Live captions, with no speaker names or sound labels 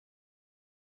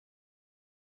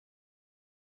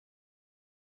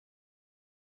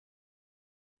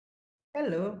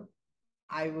Hello,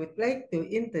 I would like to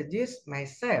introduce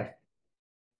myself.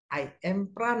 I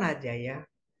am Pranajaya,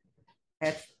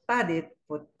 have studied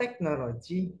food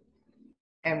technology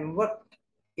and worked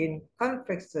in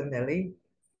confectionery,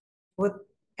 food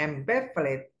and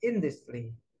beverage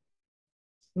industry.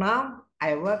 Now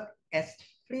I work as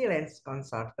freelance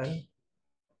consultant.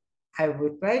 I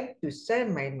would like to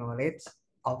share my knowledge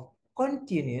of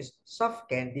continuous soft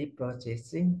candy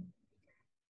processing,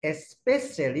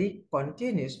 especially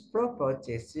continuous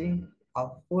processing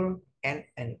of full and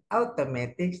an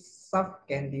automatic soft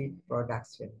candy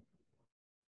production.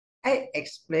 I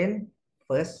explain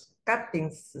first cutting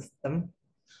system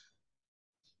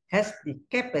has the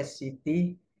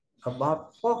capacity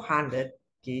about 400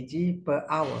 kg per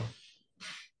hour.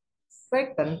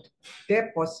 Second,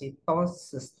 depositor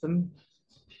system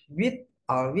with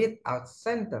or without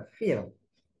center fill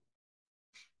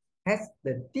has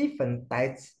the different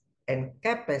types and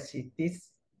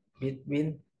capacities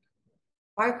between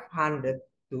 500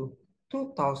 to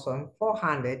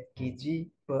 2,400 kg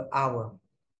per hour.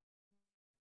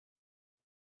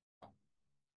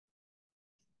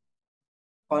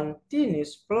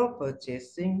 Continuous flow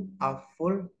purchasing of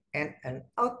full and an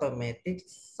automatic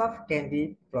soft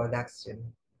candy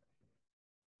production.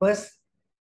 First,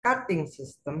 cutting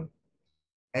system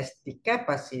has the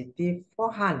capacity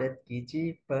 400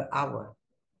 kg per hour.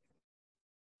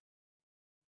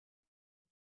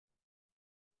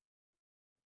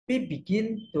 We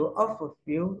begin to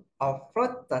overview of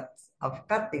products of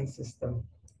cutting system.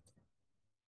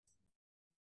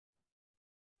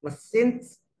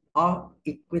 Machines or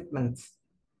equipments.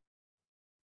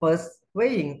 First,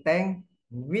 weighing tank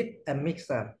with a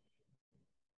mixer.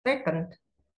 Second,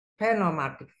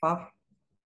 pneumatic valve.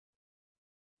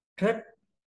 Third,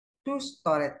 two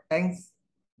storage tanks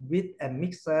with a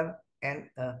mixer and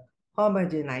a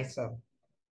homogenizer.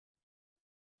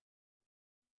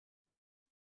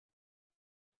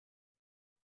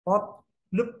 Fourth,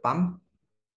 loop pump.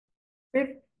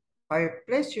 Fifth, high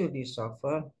pressure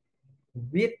dissolver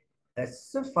with a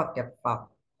suffocate valve.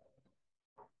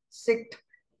 Sixth,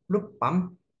 loop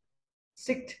pump.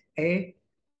 Sixth, A,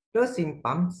 dosing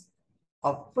pumps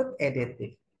of food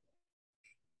additive.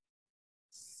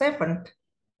 Seventh,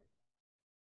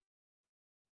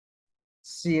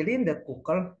 cylinder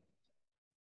cooker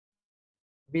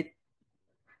with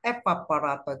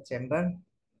evaporator chamber,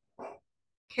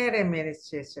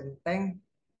 caramelization tank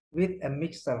with a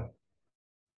mixer,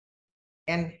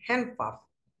 and hand valve.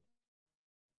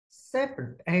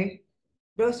 7A,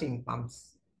 dosing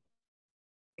pumps.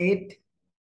 8,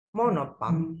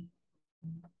 monopump.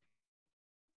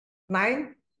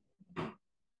 9,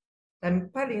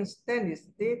 tempering stainless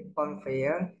steel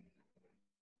conveyor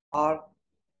or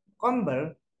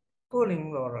Campbell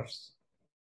cooling rollers.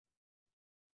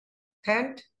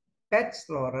 10, batch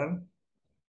roller,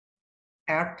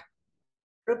 at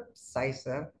rib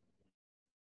sizer.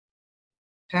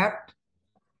 12,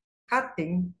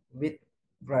 cutting with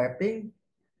wrapping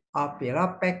or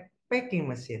pillow packing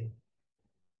machine.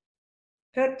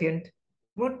 13th,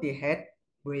 multi-head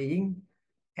weighing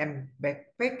and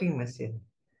backpacking machine.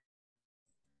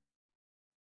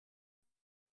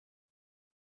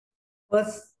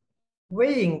 First,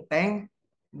 weighing tank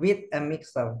with a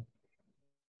mixer.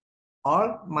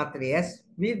 All materials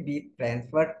will be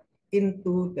transferred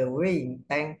into the weighing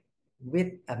tank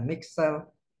with a mixer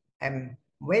and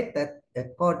weighted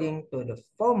according to the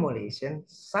formulation,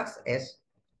 such as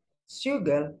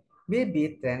sugar will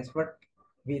be transferred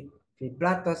with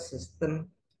vibrator system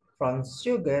from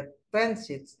sugar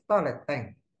transit storage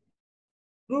tank.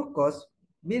 Glucose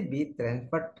will be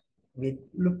transferred with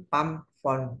loop pump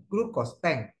from glucose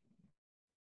tank.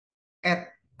 Add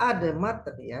other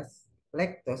materials,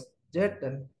 lactose,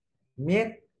 gluten,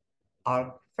 milk,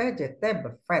 or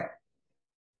vegetable fat,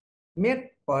 milk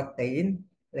protein,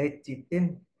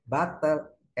 lecithin, butter,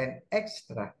 and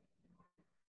extra.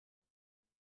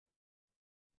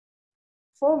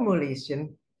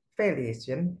 Formulation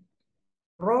variation,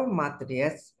 raw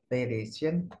materials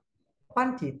variation,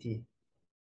 quantity.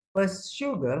 First,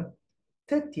 sugar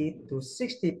 30 to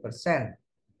 60%.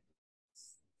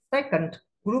 Second,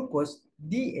 glucose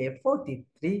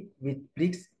Da43 with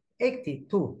bricks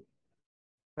 82,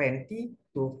 20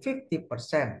 to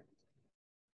 50%.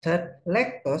 Third,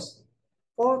 lactose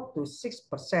 4 to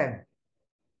 6%.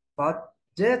 Fourth,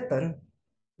 gelatin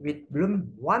with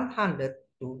bloom 100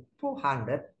 to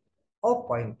 200,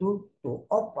 0.2 to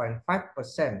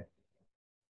 0.5%.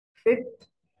 Fifth,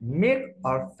 milk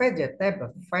or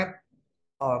vegetable fat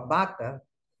or butter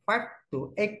 5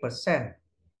 to 8%.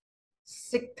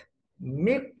 Sixth,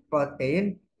 milk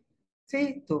protein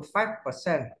 3 to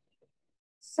 5%.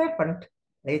 Seventh,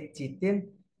 lecithin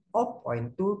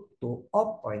 0.2 to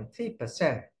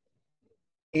 0.3%.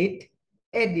 Eight,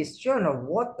 additional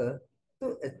water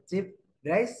to achieve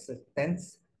dry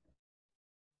substance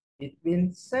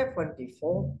between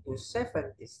 74 to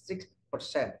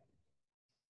 76%.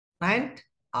 Ninth,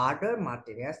 other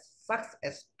materials such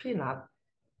as peanut,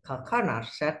 coconut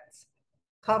seeds,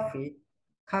 coffee,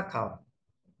 cacao.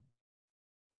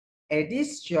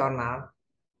 Additional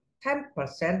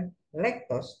 10%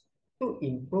 lactose to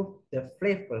improve the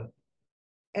flavor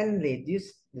and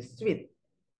reduce the sweet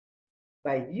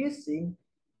by using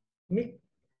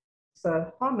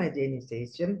mixer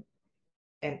homogenization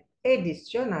and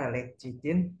additional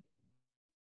lecithin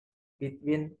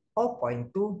between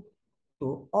 0.2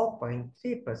 to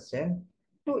 0.3%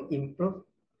 to improve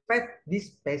fat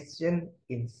dissipation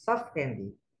in soft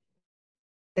candy.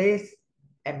 Taste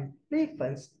and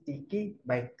prevent sticky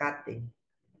by cutting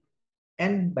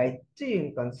and by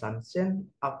chewing consumption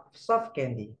of soft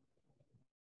candy.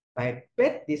 By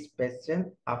fat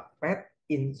dissipation of fat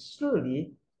in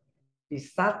slowly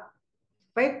result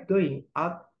fat going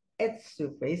up at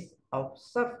surface of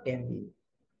soft candy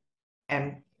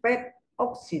and fat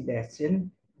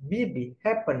oxidation will be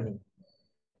happening.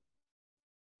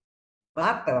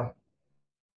 Butter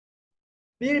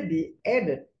will be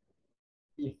added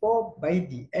before by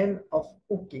the end of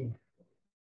cooking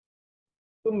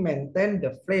to maintain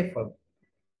the flavor.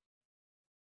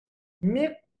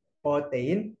 Milk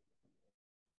protein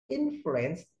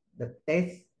influence the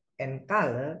taste and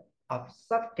color of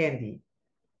soft candy.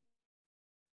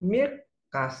 Milk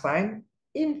casein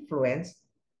influence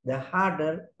the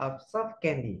harder of soft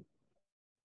candy.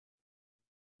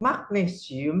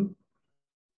 Magnesium,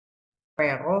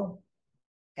 ferro,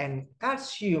 and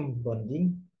calcium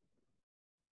bonding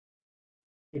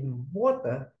in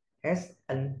water has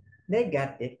a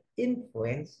negative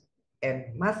influence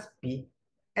and must be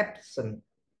absent.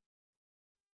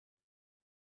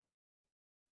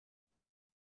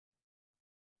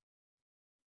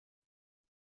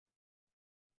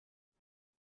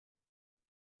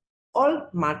 All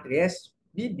materials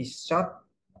will be shot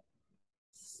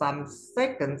some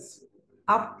seconds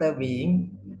after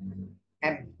being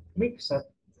and mixed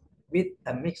with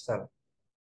a mixer.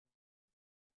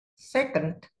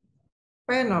 Second,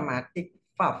 pneumatic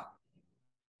valve.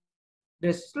 The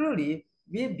slurry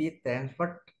will be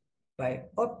transferred by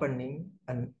opening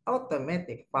an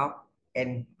automatic valve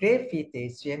and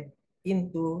gravitation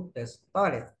into the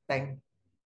storage tank.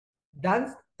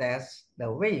 Then test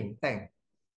the weighing tank.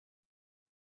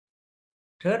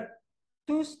 Third,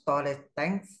 two storage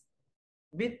tanks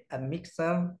with a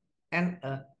mixer and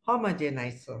a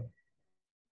homogenizer.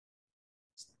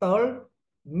 Store,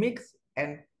 mix,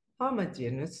 and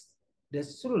homogenize the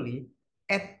slurry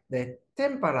at the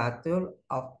temperature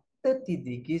of 30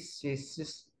 degrees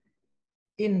Celsius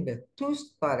in the two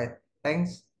storage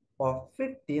tanks for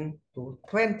 15 to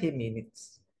 20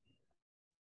 minutes.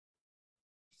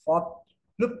 Fourth,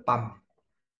 loop pump.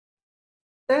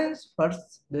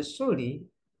 Transfers the slurry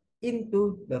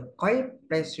into the coil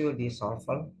pressure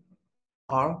dissolver,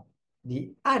 or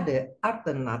the other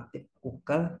alternative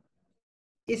cooker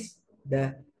is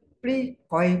the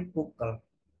pre-coil cooker.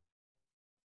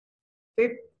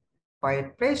 Fifth,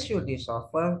 coil pressure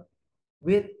dissolver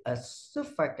with a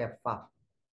suffocate valve.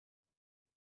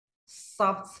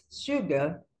 Soft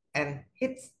sugar and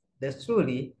heats the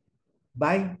slurry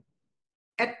by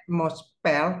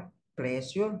atmospheric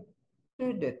pressure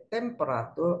to the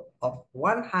temperature of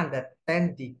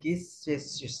 110 degrees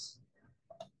Celsius.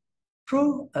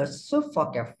 Through a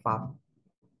suffocate valve,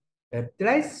 the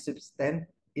dry substance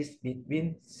is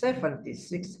between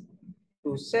 76 to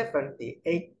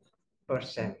 78%.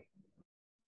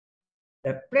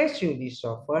 The pressure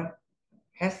dissolver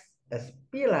has a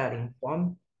spiraling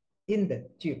form in the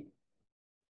tube.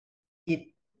 It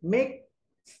makes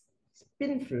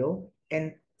spin flow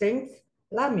and changes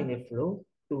laminar flow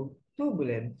to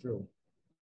turbulent flow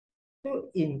to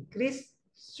increase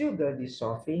sugar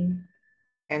dissolving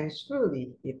and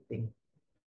slowly heating.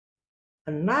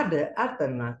 Another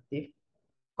alternative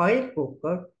coil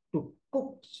cooker to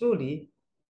cook slowly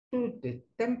to the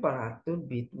temperature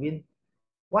between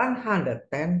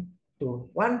 110 to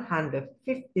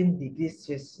 115 degrees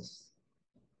Celsius.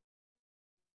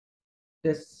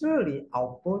 The slurry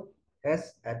output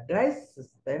has a dry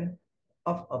sustain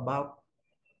of about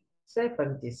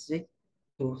 76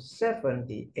 to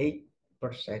 78%.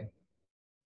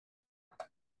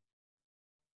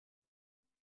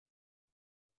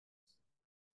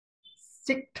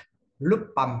 Sixth,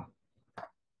 loop pump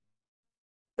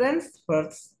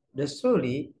transfers the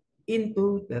slurry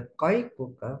into the coil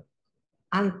cooker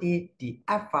until the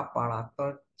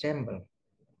evaporator chamber.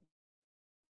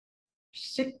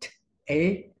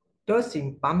 6A.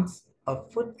 Dosing pumps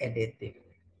of food additive.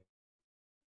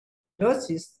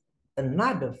 Doses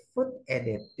another food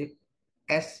additive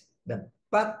as the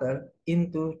butter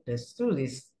into the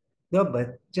Sulis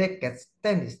double jacket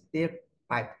stainless steel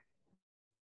pipe.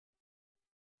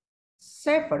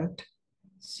 7th.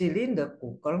 Cylinder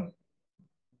cooker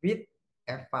with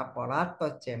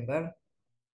evaporator chamber,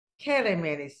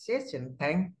 caramelization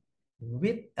tank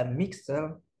with a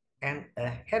mixer and a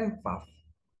hand valve.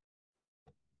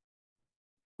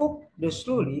 Cook the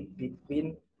slowly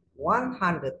between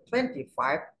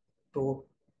 125 to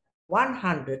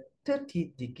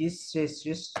 130 degrees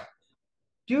Celsius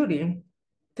during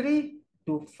 3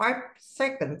 to 5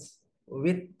 seconds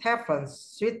with Teflon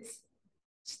switch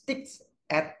sticks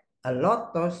at a low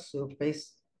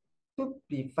surface to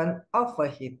prevent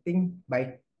overheating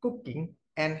by cooking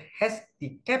and has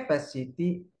the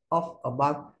capacity of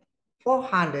about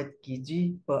 400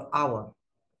 kg per hour.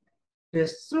 The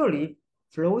slurry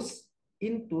flows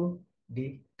into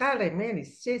the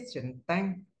caramelization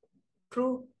tank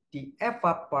through the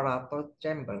evaporator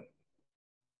chamber.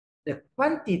 The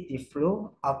quantity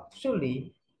flow of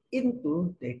slurry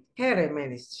into the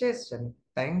caramelization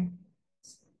tank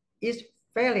is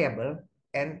variable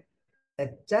and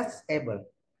adjustable.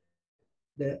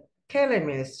 The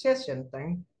caramelization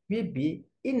tank will be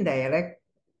indirect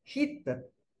heated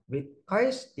with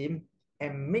cold steam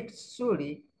and mixed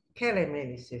slurry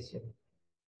caramelization.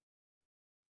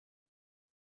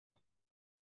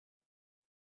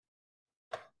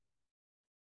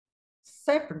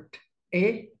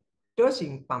 7A.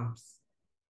 Dosing pumps.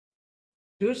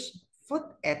 Those food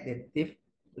additive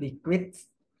liquids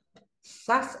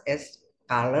such as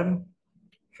color,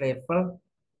 flavor,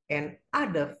 and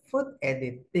other food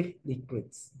additive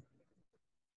liquids.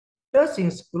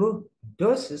 Dosing screw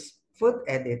doses food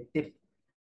additive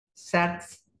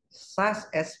sets such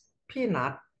as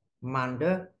peanut,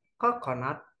 mandarin,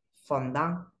 coconut,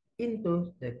 fondant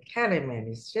into the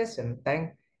caramelization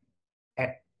tank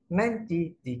at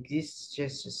 90 degrees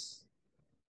Celsius.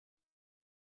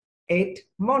 8.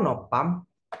 Monopump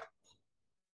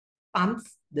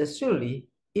pumps the slurry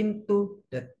into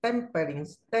the tempering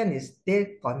stainless steel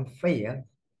conveyor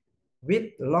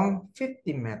with long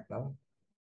 50 metal,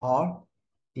 or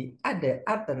the other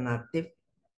alternative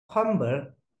humble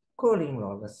cooling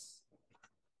rollers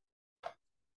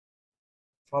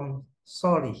from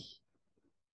Soli.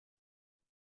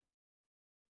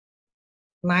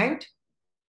 9th.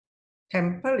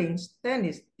 Tempering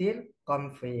stainless steel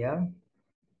conveyor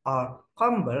or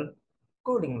humble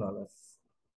cooling rollers.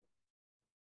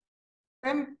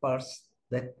 Tempers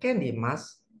the candy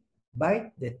mass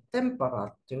by the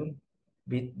temperature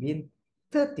between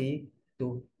 30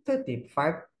 to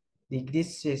 35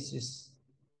 degrees Celsius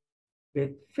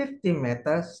with 50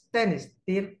 meters stainless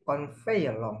steel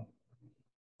conveyor long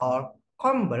or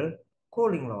humble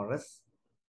cooling rollers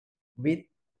with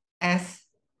S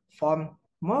from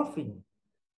morphine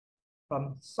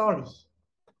from solid.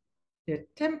 The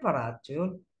temperature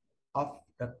of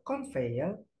the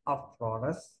conveyor of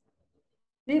rollers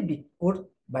will be cooled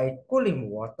by cooling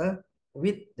water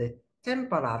with the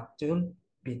temperature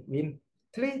between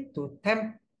 3 to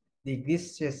 10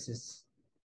 degrees Celsius.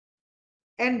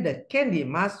 And the candy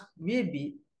mass will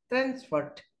be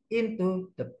transferred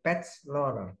into the batch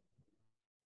roller.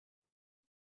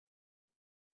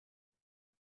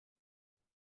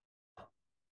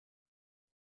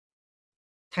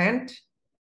 10th.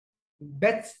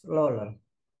 Batch roller.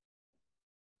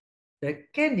 The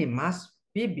candy mass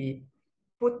will be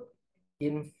put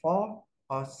in 4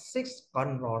 or 6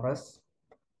 cone rollers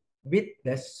with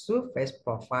the surface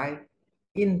profile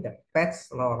in the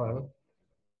batch roller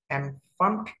and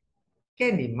formed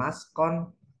candy mass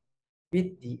cone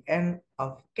with the end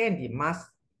of candy mass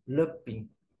looping.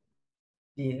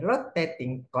 The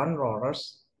rotating cone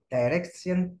rollers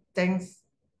direction changes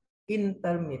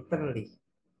intermittently.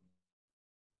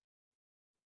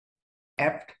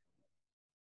 F.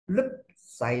 Loop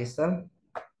sizer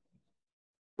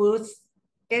puts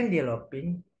candy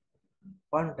looping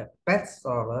on the batch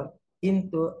roller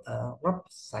into a rope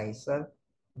sizer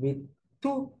with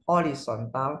 2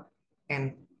 horizontal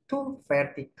and 2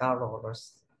 vertical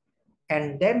rollers,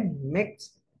 and then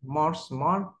makes more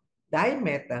small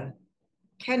diameter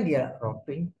candy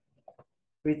roping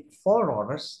with 4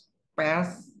 rollers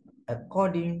pairs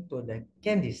according to the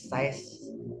candy size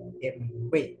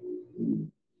and weight.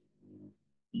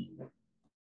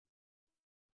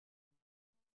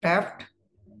 Taft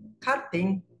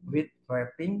cutting with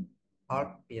wrapping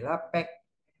or pillar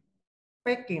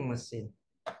packing machine.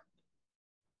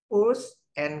 Pulls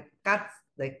and cuts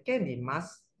the candy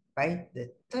mass by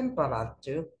the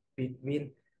temperature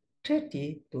between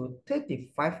 30 to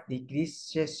 35 degrees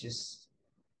Celsius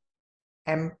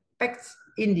and packs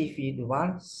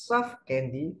individual soft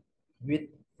candy with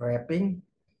wrapping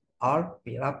or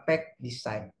pillow pack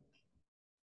design.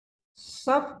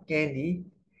 Soft candy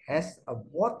has a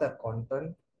water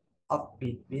content of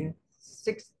between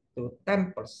 6 to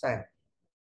 10%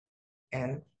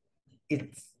 and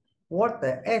its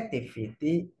water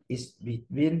activity is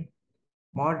between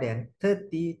more than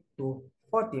 30 to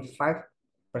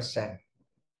 45%.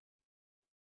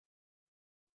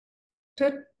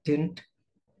 13th,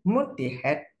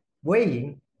 multi-head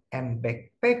weighing and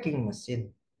backpacking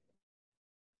machine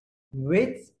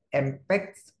weighs and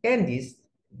packs candies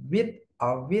with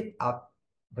or without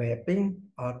wrapping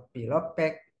or pillow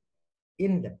pack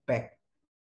in the bag.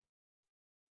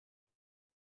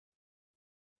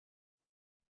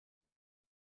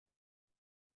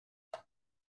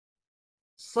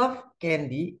 Soft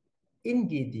candy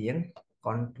ingredient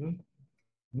content,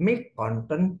 milk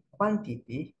content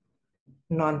quantity,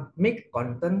 non-milk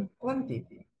content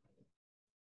quantity.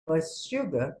 First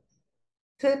sugar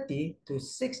 30 to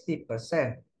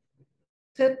 60%,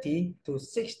 30 to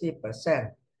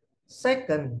 60%.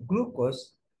 Second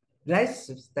glucose, dry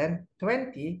substance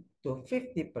 20 to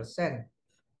 50%,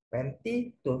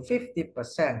 20 to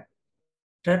 50%.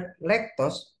 Third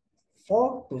lactose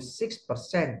 4 to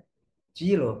 6%,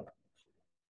 0.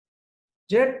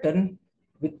 Gelatin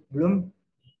with bloom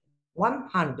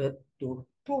 100 to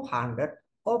 200,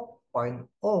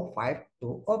 0.05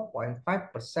 to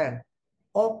 0.5%,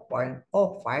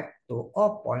 0.05 to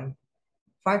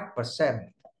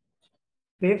 0.5%.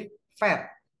 Fifth, fat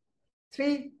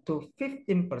 3 to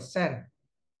 15%,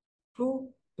 2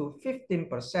 to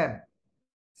 15%.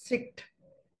 Sixth,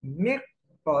 milk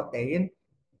protein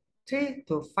 3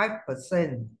 to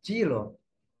 5%, 0.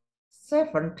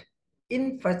 Seventh,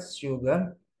 infant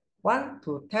sugar 1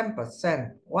 to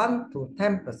 10%, 1 to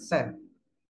 10%.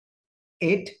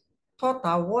 8.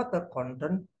 Total water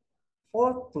content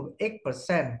 4 to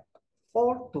 8%,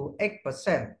 4 to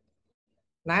 8%.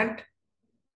 9.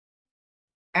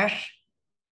 Ash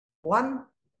 1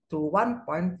 to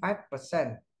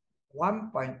 1.5%,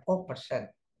 1.0%.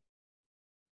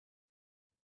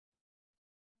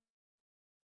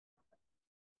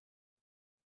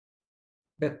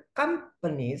 The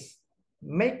companies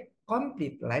make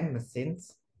complete line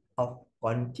machines of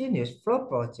continuous flow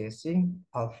processing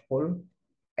of full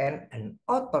and an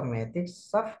automatic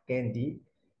soft candy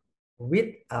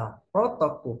with a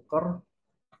proto cooker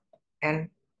and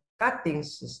cutting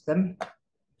system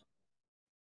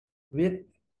with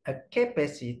a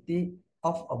capacity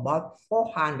of about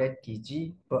 400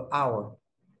 kg per hour.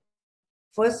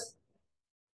 First,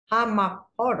 Hammer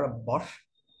Bosch,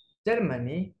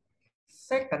 Germany.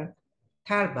 Second,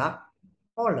 Talbach,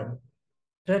 Holland.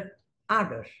 Third,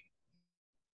 others.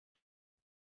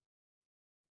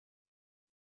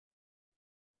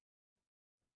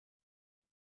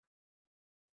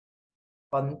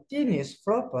 Continuous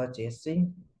flow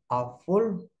processing of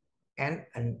full and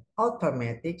an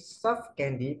automatic soft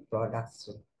candy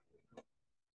production.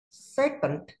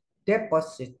 Second,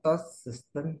 depositor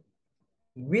system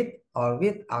with or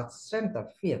without center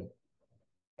field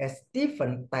has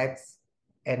different types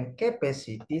and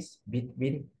capacities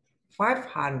between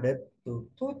 500 to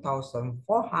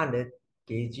 2,400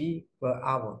 kg per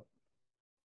hour.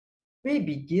 We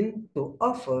begin to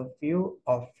overview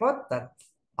of products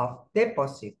of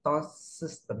depositor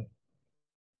system.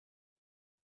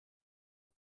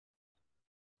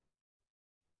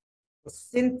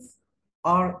 Machines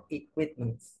or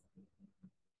equipment.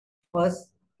 First,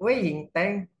 weighing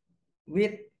tank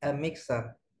with a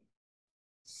mixer.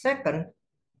 Second,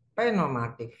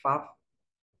 pneumatic valve.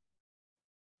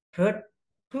 Third,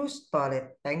 two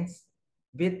storage tanks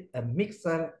with a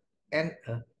mixer and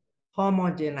a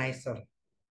homogenizer.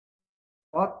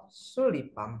 Fourth,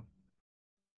 slurry pump.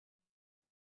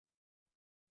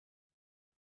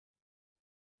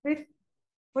 Fifth,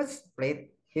 first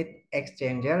plate heat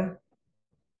exchanger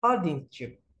holding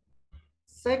tube.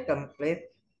 Second plate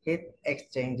heat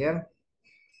exchanger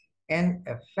and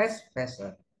a flash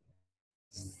vessel.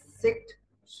 Sixth,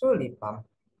 slurry pump.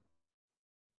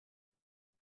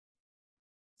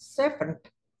 Seventh,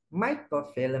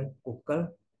 microfilm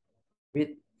cooker with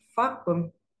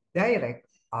vacuum direct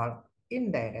or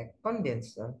indirect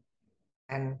condenser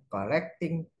and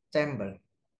collecting chamber.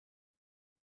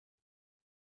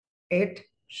 8.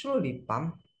 Slurry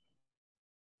pump.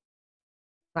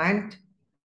 9.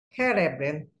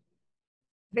 Carabin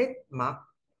trademark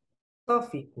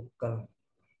coffee cooker.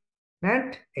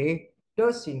 9. A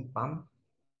dosing pump,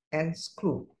 and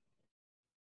screw.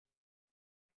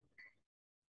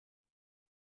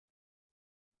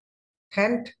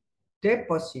 Hand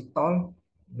depositor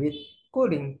with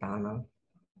cooling tunnel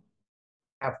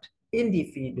have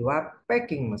individual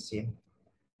packing machine,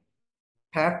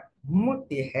 have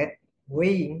multi-head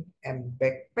weighing and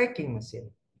backpacking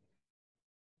machine.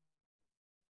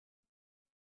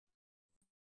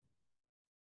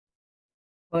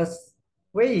 First,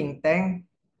 weighing tank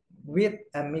with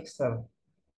a mixer.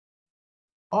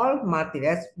 All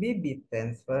materials will be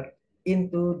transferred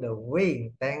into the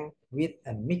weighing tank with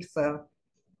a mixer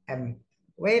and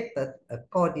weighted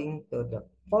according to the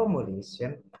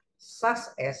formulation, such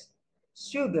as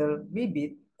sugar will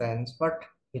be transferred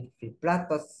with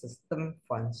vibrato system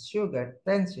from sugar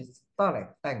transit storage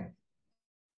tank.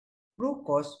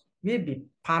 Glucose will be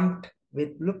pumped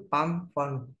with loop pump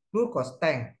from glucose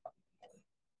tank.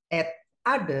 Add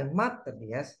other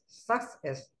materials such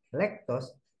as lactose,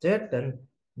 gluten,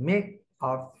 milk,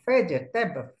 or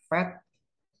vegetable fat,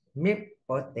 milk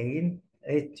protein,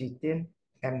 lecithin,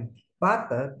 and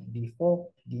butter before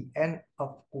the end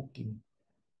of cooking.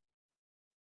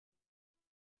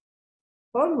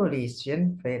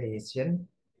 Formulation variation,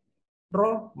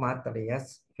 raw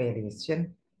materials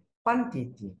variation,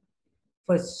 quantity.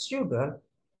 First, sugar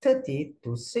 30 to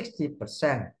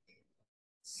 60%.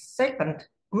 Second,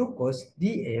 glucose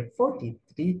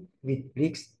Da43 with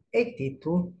bricks 80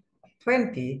 to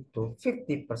 20 to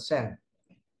 50%.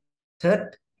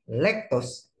 Third,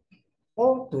 lactose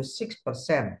 4 to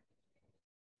 6%.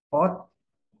 Fourth,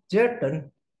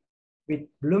 gluten with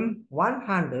bloom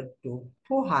 100 to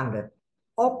 200,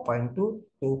 0.2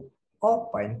 to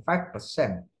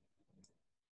 0.5%.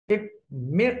 Fifth,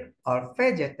 milk or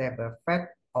vegetable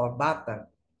fat or butter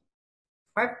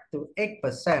 5 to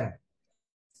 8%.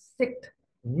 Sixth,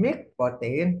 milk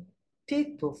protein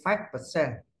 3 to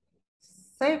 5%.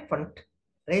 Seventh,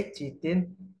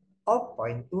 lecithin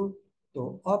 0.2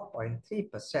 to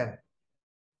 0.3%.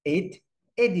 Eighth,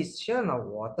 additional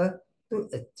water to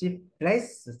achieve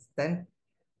glaze resistance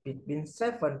between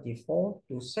 74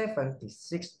 to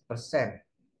 76%.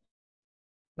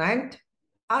 Ninth,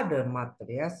 other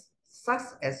materials such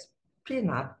as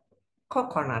peanut,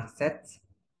 coconut seeds,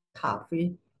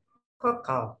 coffee,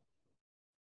 cacao.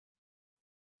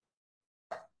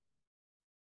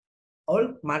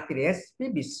 All materials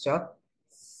will be shot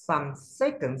some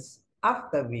seconds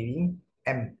after weaving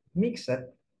and mixed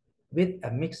with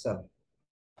a mixer.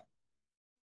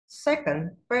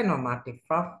 Second, pneumatic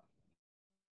valve.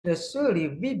 The slurry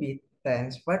will be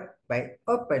transferred by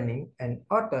opening an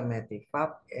automatic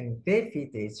valve and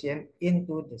gravitation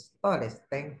into the storage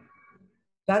tank,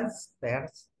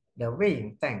 downstairs the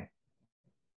weighing tank.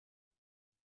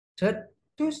 Third,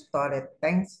 two storage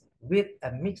tanks with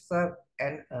a mixer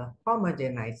and a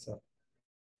homogenizer.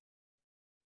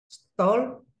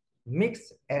 Store,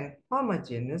 mix, and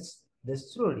homogeneous the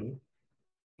slurry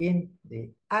in the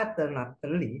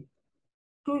alternately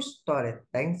two storage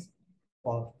tanks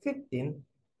for 15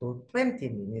 to 20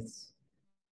 minutes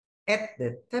at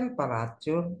the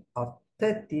temperature of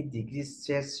 30 degrees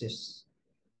Celsius.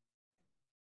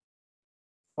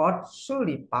 For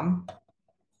slurry pump,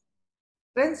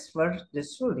 transfer the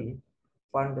slurry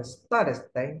from the storage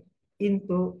tank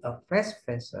into a fresh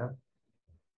vessel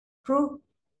through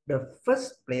the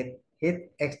first plate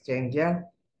heat exchanger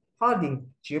holding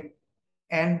tube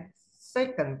and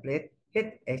second plate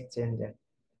heat exchanger.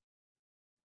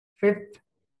 Fifth,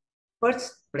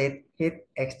 first plate heat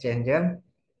exchanger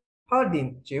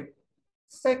holding tube,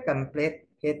 second plate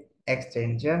heat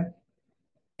exchanger,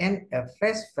 and a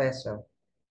fresh vessel.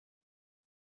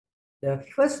 The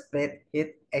first plate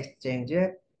heat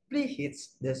exchanger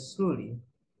preheats the slurry,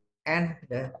 and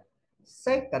the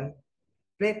second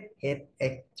plate heat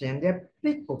exchanger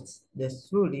precooks the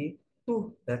slurry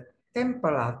to the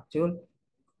temperature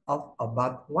of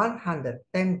about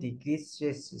 110 degrees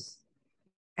Celsius,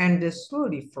 and the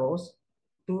slurry flows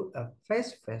to a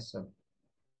fresh vessel.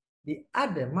 The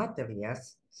other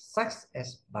materials, such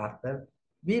as butter,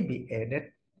 will be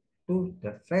added to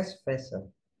the fresh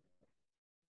vessel.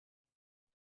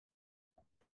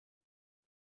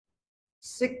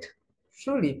 Sixth,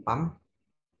 slurry pump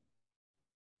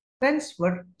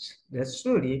transfers the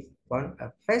slurry from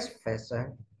a fresh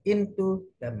vessel into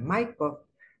the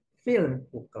microfilm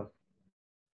cooker.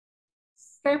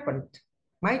 Seventh,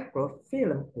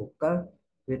 microfilm cooker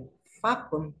with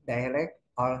vacuum direct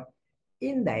or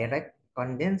indirect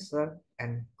condenser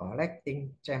and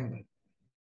collecting chamber.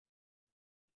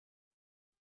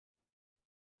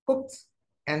 Cooks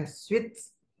and switch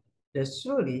the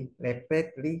slurry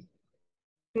rapidly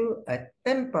to a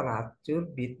temperature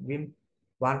between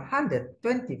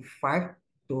 125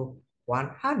 to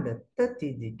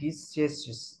 130 degrees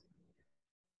Celsius.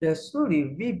 The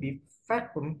slurry will be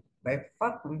vacuum by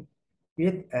vacuum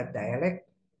with a direct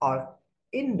or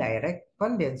indirect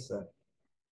condenser,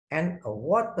 and a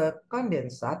water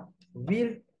condensate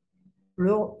will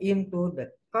flow into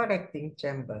the correcting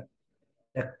chamber.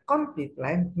 The complete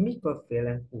line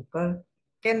microfilm cooker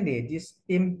can reduce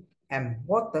steam and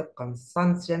water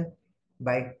consumption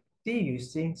by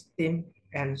reusing steam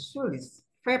and solid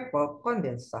vapor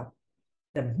condensate.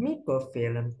 The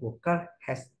microfilm cooker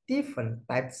has different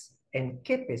types and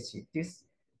capacities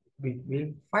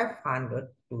between 500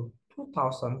 to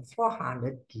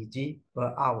 2400 kg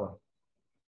per hour.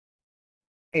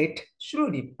 8.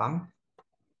 Slurry pump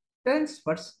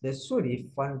transfers the slurry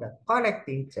from the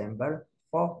collecting chamber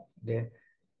for the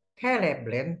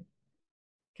Carablend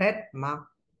trademark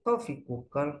coffee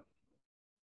cooker.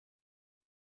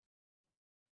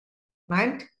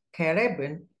 9th,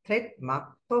 Caribbean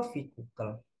trademark coffee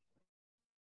cooker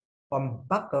from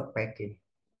Bucker Packing.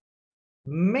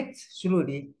 Mixed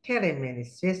slurry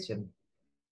caramelization.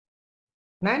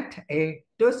 9th, a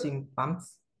dosing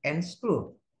pumps and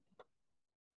screw.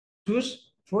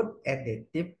 Choose food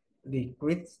additive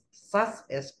liquids such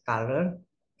as color,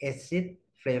 acid,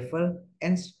 flavor,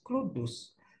 and screw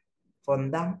juice from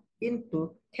them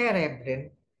into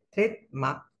Caribbean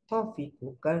trademark coffee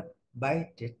cooker by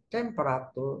the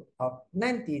temperature of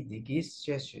 90 degrees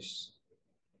Celsius.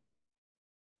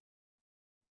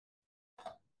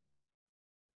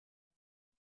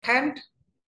 10th,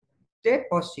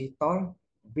 depositor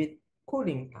with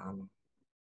cooling tunnel.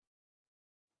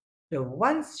 The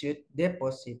one-shot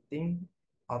depositing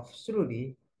of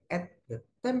slurry at the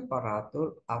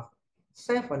temperature of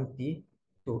 70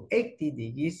 to 80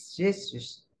 degrees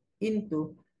Celsius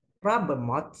into rubber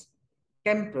mods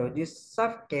can produce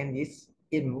soft candies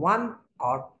in one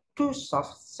or two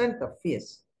soft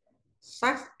centerfields,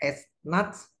 such as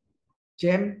nuts,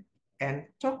 jam, and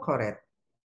chocolate,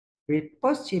 with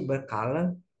possible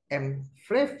color and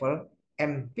flavor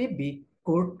and be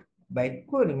cooled by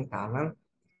cooling tunnel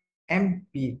and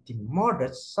be the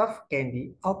modest soft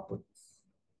candy output.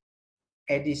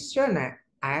 Additional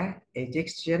air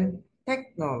ejection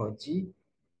technology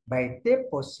by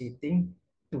depositing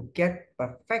to get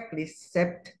perfectly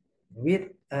shaped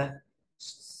with a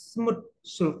smooth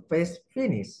surface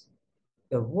finish.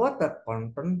 The water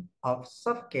content of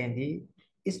soft candy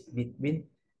is between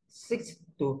 6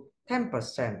 to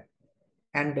 10%,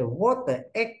 and the water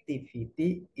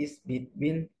activity is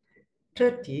between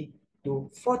 30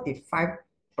 to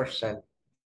 45%.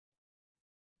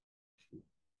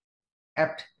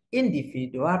 At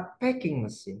individual packing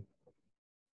machine,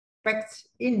 packs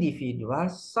individual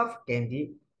soft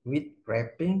candy with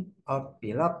wrapping or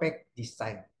pillow pack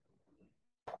design.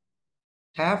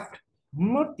 Have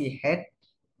multi-head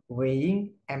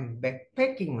weighing and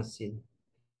backpacking machine.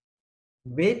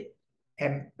 Weight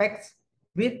and packs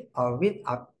with or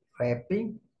without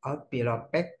wrapping or pillow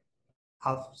pack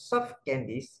of soft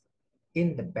candies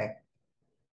in the bag.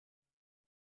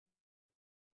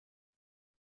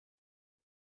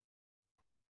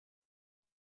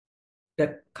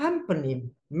 The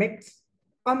company makes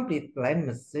complete line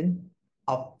machine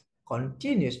of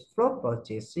continuous flow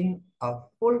processing of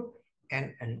full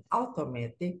and an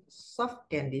automatic soft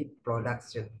candy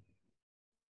production.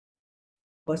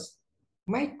 First,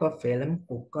 microfilm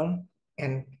cooker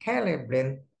and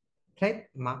Calibrate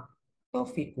trademark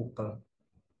coffee cooker.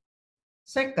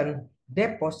 Second,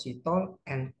 depositor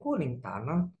and cooling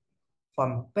tunnel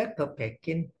from Baker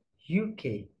Packing,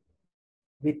 UK,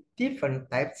 with different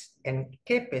types and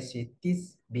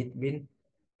capacities between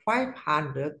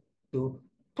 500 to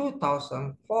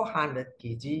 2,400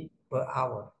 kg per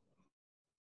hour.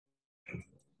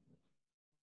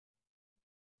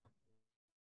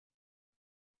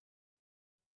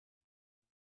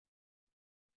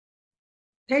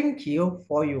 Thank you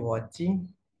for your watching.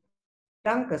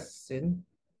 Dankeschön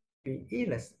für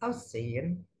Ihres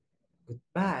Aussehen.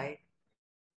 Goodbye.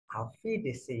 Auf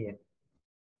Wiedersehen.